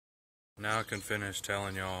Now I can finish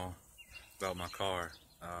telling y'all about my car.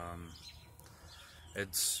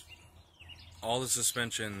 It's all the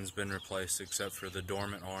suspension's been replaced except for the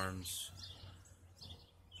dormant arms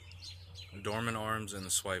and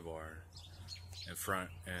the sway bar in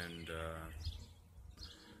front, and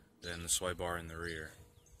then the sway bar in the rear.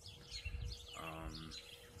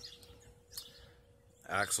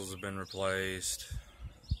 Axles have been replaced.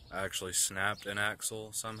 I actually snapped an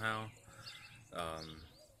axle somehow.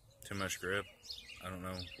 Too much grip. I don't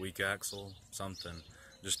know, weak axle, something.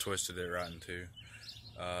 Just twisted it right in two.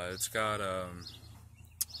 It's got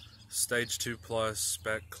stage 2 plus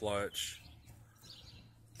spec clutch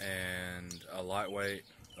and a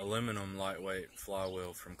aluminum lightweight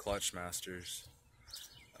flywheel from Clutch Masters.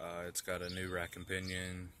 It's got a new rack and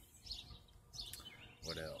pinion.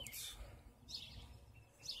 What else?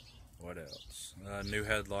 New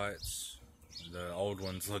headlights. The old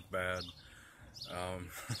ones look bad.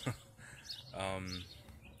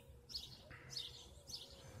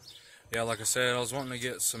 Yeah, like I said, I was wanting to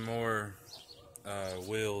get some more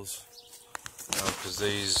wheels, because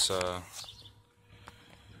these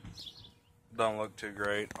don't look too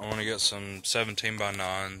great. I want to get some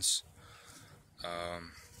 17x9s.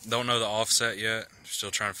 Don't know the offset yet.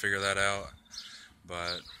 Still trying to figure that out.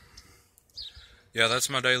 But yeah, that's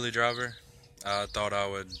my daily driver. I thought I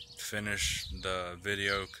would finish the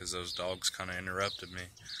video because those dogs kind of interrupted me.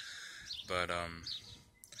 But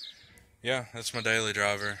yeah, that's my daily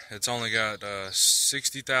driver. It's only got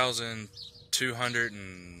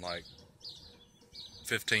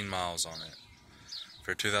 60,215 miles on it.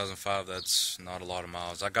 For 2005, that's not a lot of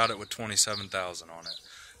miles. I got it with 27,000 on it,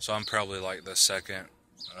 so I'm probably like the second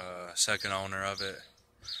owner of it.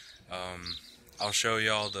 I'll show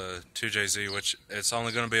y'all the 2JZ, which it's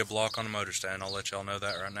only going to be a block on the motor stand. I'll let y'all know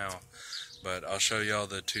that right now. But I'll show y'all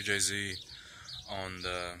the 2JZ on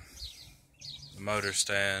the motor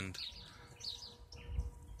stand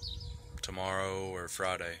tomorrow or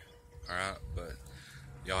Friday. Alright, but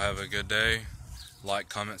y'all have a good day. Like,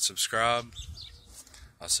 comment, subscribe.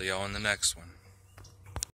 I'll see y'all in the next one.